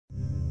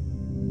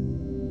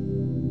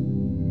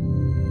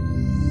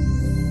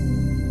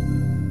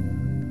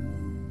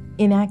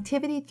In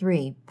Activity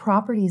 3,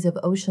 Properties of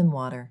Ocean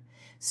Water,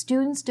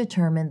 students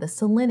determine the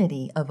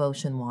salinity of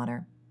ocean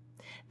water.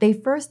 They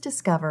first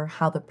discover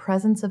how the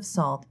presence of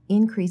salt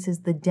increases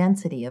the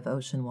density of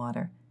ocean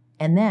water,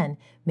 and then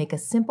make a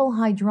simple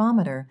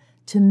hydrometer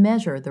to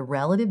measure the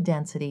relative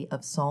density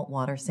of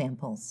saltwater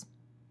samples.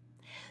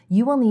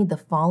 You will need the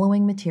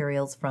following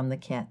materials from the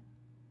kit.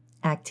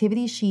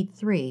 Activity Sheet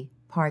 3,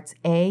 Parts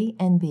A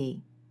and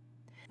B.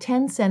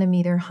 10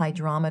 centimeter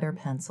hydrometer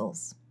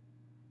pencils.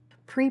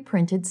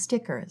 Pre-printed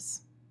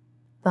stickers.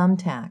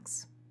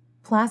 Thumbtacks.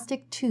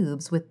 Plastic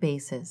tubes with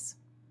bases.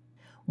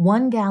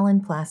 1-gallon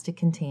plastic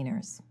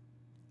containers.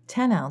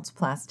 10-ounce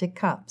plastic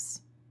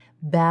cups.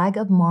 Bag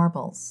of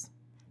marbles.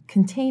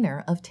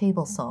 Container of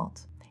table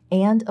salt.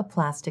 And a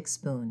plastic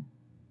spoon.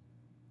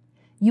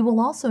 You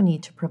will also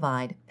need to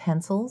provide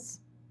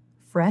pencils,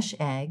 fresh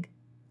egg,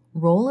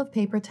 roll of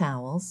paper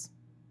towels,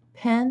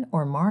 pen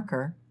or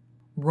marker,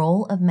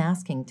 roll of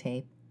masking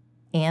tape,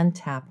 and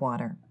tap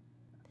water.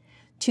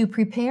 To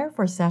prepare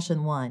for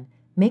Session 1,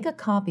 make a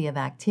copy of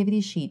Activity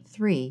Sheet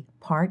 3,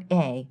 Part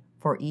A,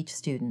 for each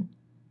student.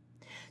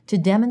 To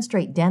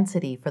demonstrate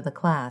density for the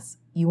class,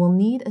 you will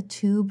need a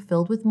tube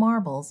filled with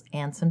marbles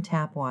and some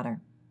tap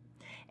water.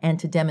 And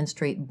to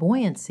demonstrate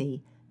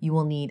buoyancy, you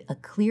will need a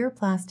clear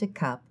plastic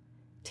cup,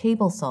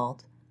 table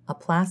salt, a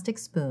plastic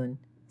spoon,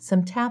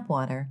 some tap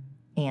water,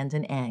 and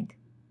an egg.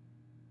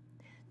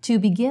 To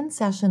begin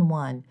Session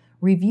 1,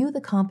 review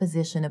the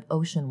composition of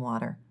ocean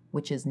water,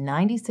 which is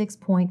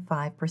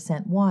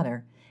 96.5%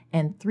 water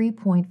and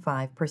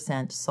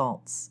 3.5%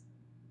 salts.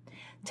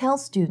 Tell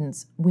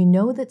students, we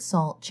know that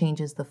salt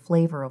changes the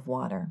flavor of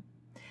water.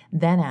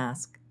 Then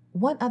ask,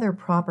 what other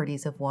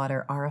properties of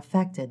water are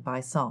affected by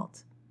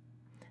salt?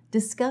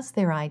 Discuss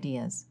their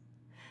ideas.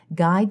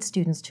 Guide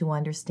students to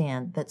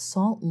understand that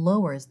salt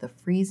lowers the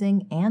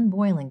freezing and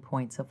boiling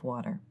points of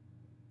water.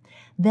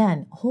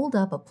 Then hold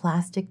up a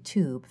plastic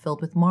tube filled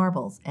with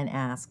marbles and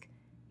ask,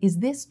 is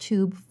this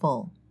tube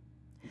full?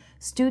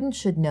 Students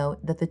should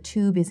note that the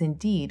tube is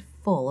indeed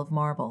full of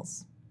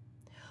marbles.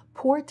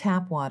 Pour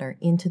tap water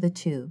into the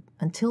tube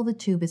until the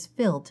tube is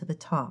filled to the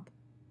top.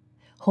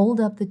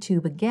 Hold up the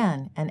tube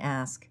again and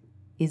ask,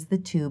 is the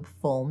tube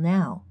full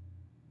now?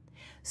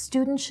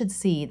 Students should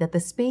see that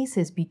the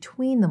spaces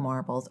between the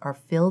marbles are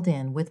filled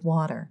in with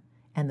water,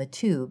 and the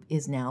tube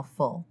is now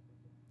full.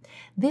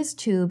 This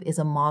tube is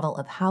a model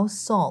of how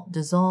salt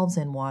dissolves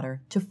in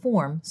water to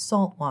form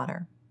salt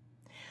water.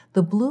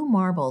 The blue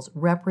marbles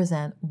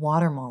represent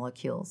water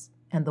molecules,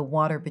 and the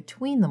water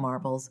between the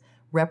marbles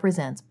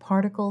represents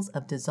particles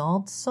of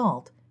dissolved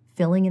salt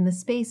filling in the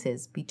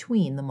spaces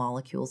between the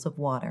molecules of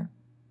water.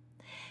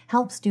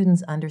 Help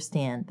students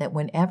understand that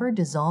whenever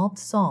dissolved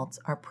salts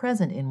are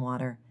present in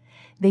water,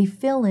 they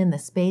fill in the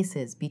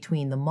spaces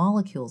between the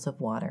molecules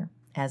of water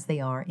as they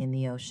are in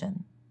the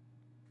ocean.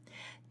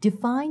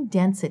 Define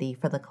density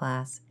for the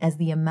class as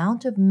the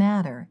amount of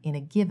matter in a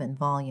given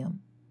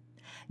volume.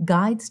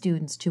 Guide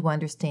students to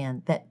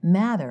understand that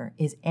matter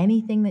is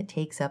anything that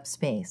takes up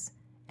space,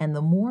 and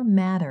the more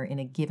matter in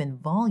a given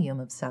volume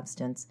of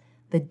substance,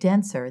 the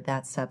denser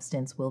that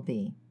substance will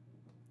be.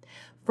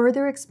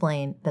 Further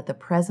explain that the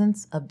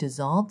presence of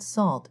dissolved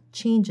salt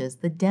changes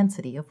the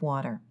density of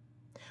water.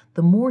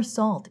 The more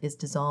salt is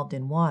dissolved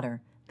in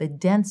water, the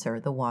denser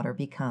the water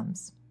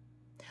becomes.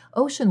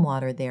 Ocean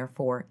water,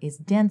 therefore, is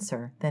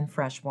denser than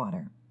fresh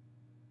water.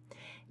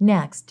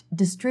 Next,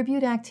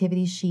 distribute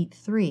Activity Sheet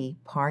 3,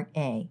 Part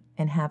A,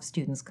 and have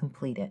students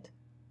complete it.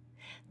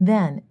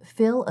 Then,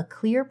 fill a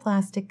clear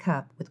plastic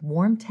cup with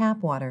warm tap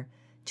water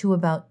to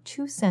about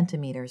 2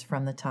 centimeters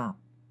from the top.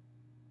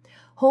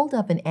 Hold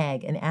up an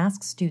egg and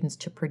ask students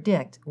to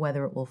predict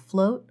whether it will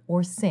float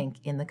or sink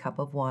in the cup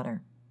of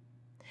water.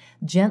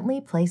 Gently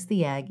place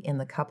the egg in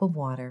the cup of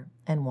water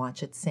and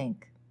watch it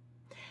sink.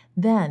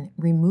 Then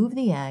remove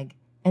the egg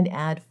and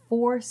add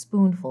 4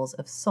 spoonfuls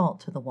of salt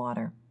to the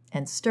water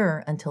and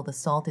stir until the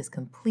salt is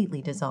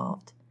completely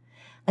dissolved.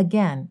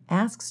 Again,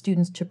 ask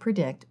students to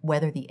predict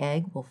whether the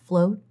egg will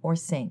float or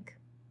sink.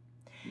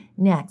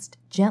 Next,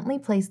 gently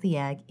place the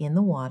egg in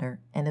the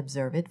water and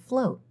observe it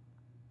float.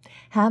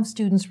 Have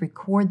students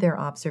record their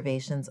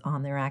observations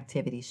on their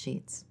activity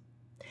sheets.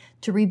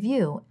 To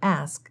review,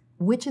 ask,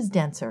 which is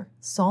denser,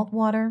 salt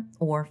water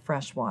or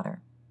fresh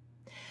water?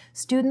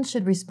 Students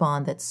should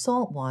respond that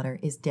salt water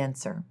is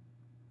denser.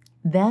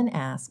 Then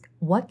ask,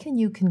 what can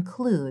you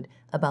conclude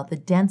about the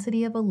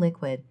density of a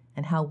liquid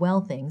and how well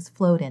things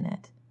float in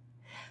it?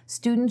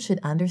 Students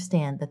should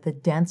understand that the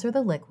denser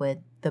the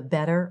liquid, the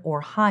better or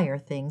higher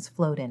things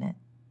float in it.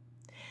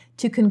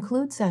 To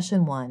conclude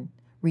Session 1,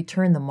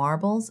 return the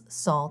marbles,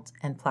 salt,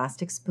 and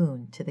plastic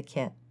spoon to the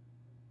kit.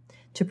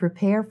 To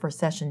prepare for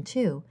Session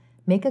 2,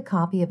 make a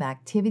copy of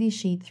Activity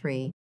Sheet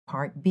 3,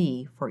 Part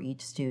B, for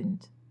each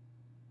student.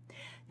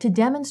 To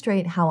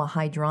demonstrate how a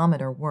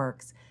hydrometer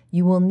works,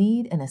 you will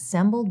need an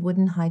assembled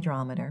wooden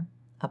hydrometer,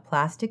 a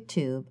plastic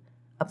tube,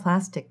 a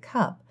plastic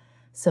cup,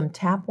 some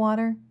tap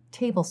water,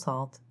 table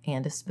salt,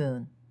 and a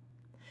spoon.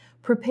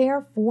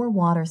 Prepare 4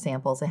 water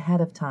samples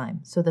ahead of time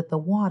so that the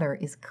water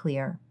is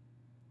clear.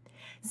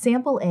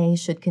 Sample A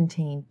should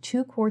contain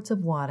 2 quarts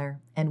of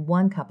water and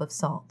 1 cup of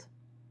salt.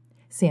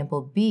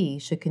 Sample B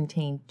should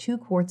contain 2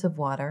 quarts of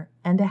water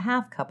and a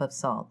half cup of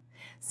salt.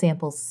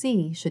 Sample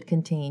C should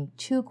contain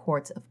 2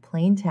 quarts of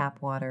plain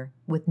tap water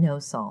with no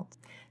salt.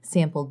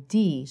 Sample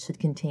D should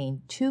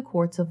contain 2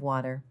 quarts of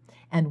water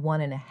and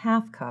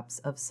 1½ cups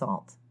of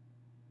salt.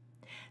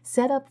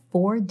 Set up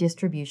 4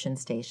 distribution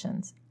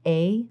stations,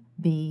 A,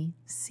 B,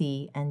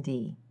 C, and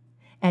D.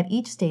 At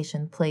each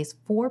station, place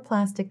 4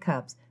 plastic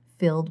cups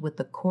filled with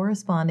the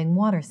corresponding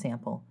water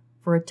sample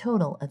for a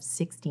total of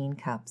 16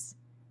 cups.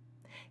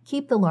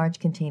 Keep the large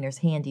containers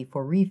handy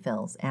for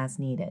refills as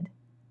needed.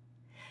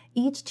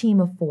 Each team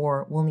of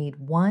 4 will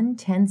need 1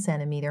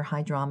 10-centimeter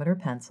hydrometer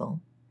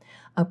pencil,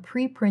 a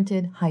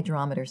pre-printed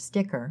hydrometer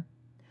sticker,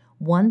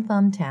 1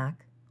 thumbtack,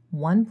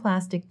 1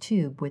 plastic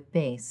tube with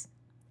base,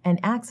 and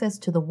access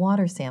to the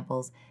water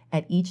samples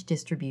at each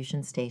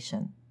distribution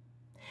station.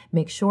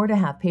 Make sure to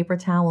have paper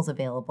towels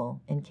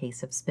available in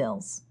case of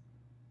spills.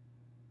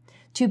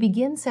 To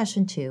begin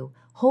Session 2,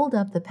 hold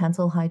up the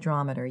pencil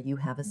hydrometer you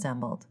have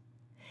assembled.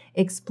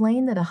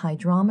 Explain that a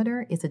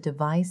hydrometer is a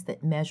device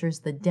that measures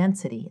the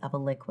density of a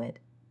liquid.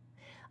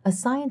 A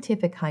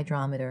scientific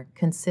hydrometer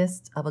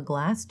consists of a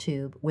glass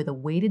tube with a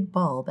weighted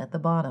bulb at the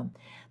bottom.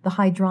 The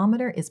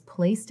hydrometer is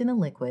placed in a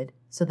liquid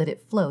so that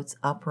it floats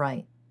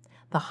upright.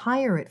 The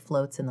higher it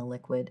floats in the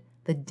liquid,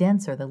 the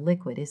denser the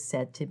liquid is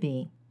said to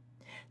be.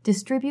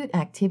 Distribute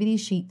Activity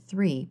Sheet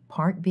 3,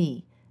 Part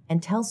B,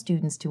 and tell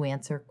students to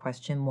answer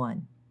Question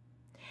 1.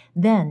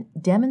 Then,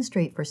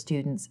 demonstrate for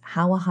students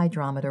how a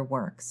hydrometer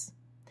works.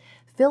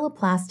 Fill a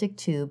plastic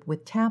tube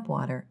with tap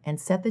water and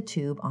set the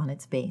tube on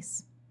its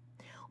base.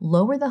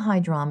 Lower the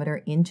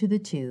hydrometer into the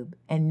tube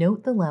and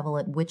note the level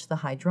at which the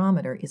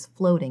hydrometer is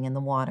floating in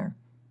the water.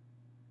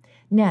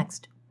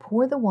 Next,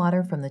 pour the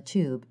water from the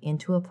tube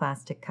into a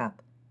plastic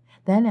cup.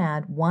 Then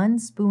add 1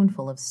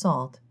 spoonful of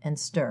salt and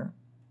stir.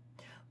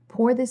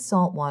 Pour this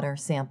salt water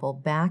sample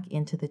back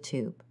into the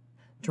tube.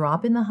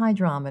 Drop in the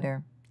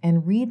hydrometer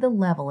and read the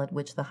level at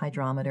which the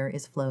hydrometer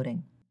is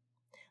floating.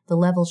 The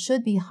level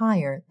should be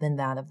higher than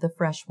that of the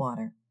fresh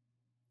water.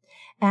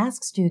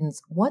 Ask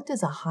students, what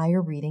does a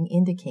higher reading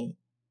indicate?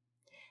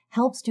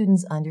 Help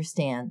students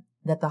understand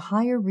that the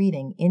higher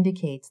reading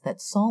indicates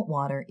that salt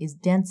water is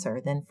denser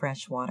than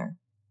fresh water.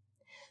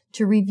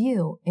 To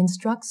review,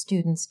 instruct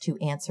students to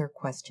answer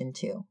Question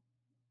 2.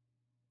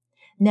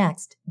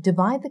 Next,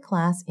 divide the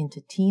class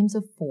into teams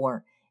of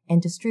 4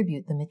 and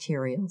distribute the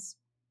materials.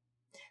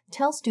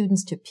 Tell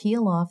students to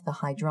peel off the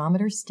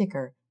hydrometer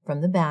sticker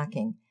from the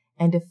backing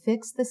and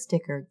affix the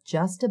sticker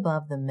just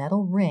above the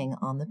metal ring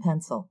on the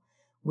pencil,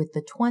 with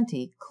the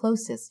 20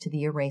 closest to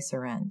the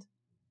eraser end.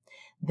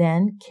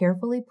 Then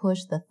carefully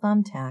push the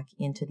thumbtack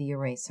into the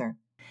eraser.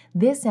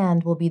 This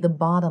end will be the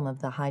bottom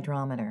of the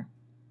hydrometer.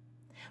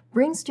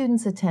 Bring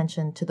students'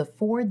 attention to the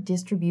 4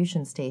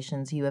 distribution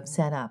stations you have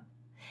set up,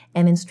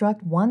 and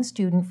instruct 1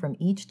 student from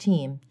each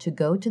team to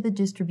go to the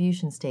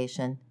distribution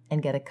station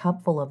and get a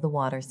cupful of the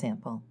water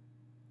sample.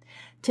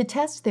 To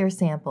test their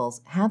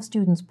samples, have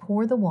students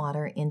pour the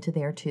water into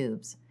their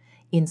tubes,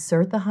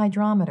 insert the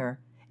hydrometer,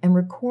 and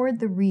record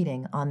the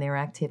reading on their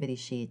activity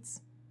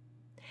sheets.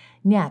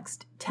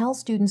 Next, tell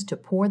students to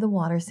pour the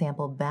water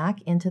sample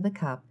back into the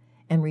cup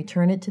and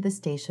return it to the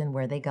station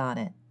where they got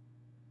it.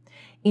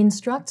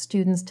 Instruct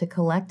students to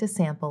collect a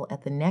sample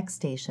at the next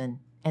station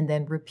and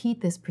then repeat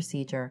this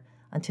procedure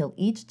until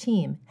each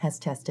team has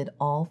tested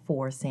all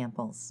 4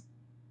 samples.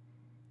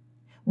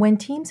 When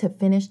teams have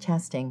finished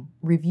testing,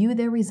 review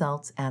their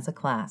results as a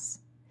class.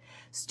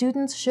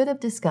 Students should have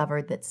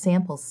discovered that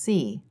sample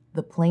C,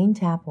 the plain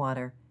tap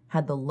water,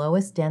 had the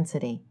lowest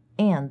density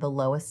and the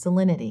lowest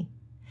salinity,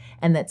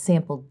 and that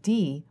sample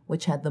D,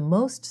 which had the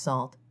most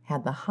salt,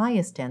 had the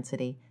highest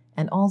density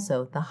and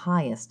also the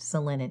highest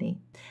salinity.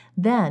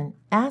 Then,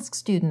 ask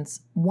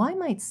students, why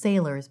might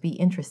sailors be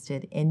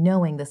interested in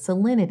knowing the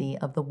salinity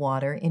of the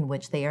water in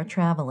which they are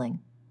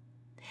traveling?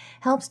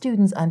 Help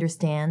students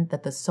understand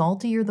that the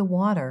saltier the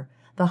water,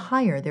 the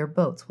higher their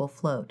boats will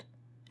float,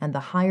 and the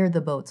higher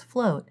the boats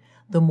float,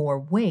 the more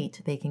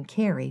weight they can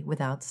carry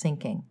without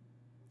sinking.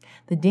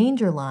 The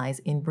danger lies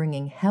in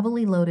bringing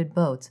heavily loaded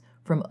boats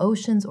from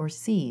oceans or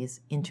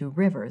seas into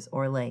rivers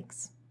or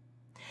lakes.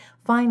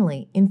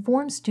 Finally,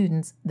 inform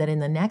students that in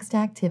the next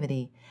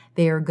activity,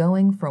 they are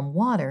going from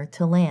water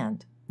to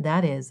land,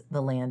 that is,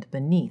 the land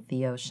beneath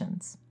the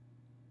oceans.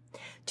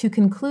 To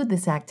conclude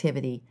this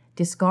activity,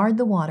 discard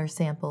the water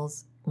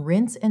samples,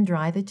 rinse and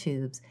dry the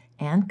tubes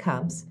and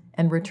cups,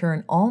 and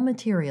return all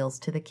materials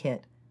to the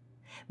kit.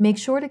 Make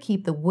sure to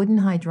keep the wooden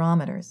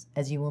hydrometers,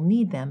 as you will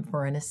need them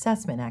for an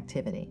assessment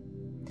activity.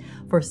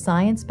 For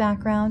science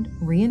background,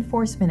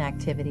 reinforcement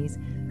activities,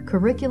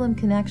 curriculum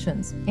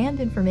connections, and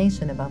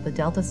information about the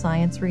Delta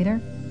Science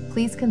Reader,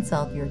 please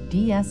consult your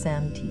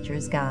DSM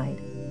Teacher's Guide.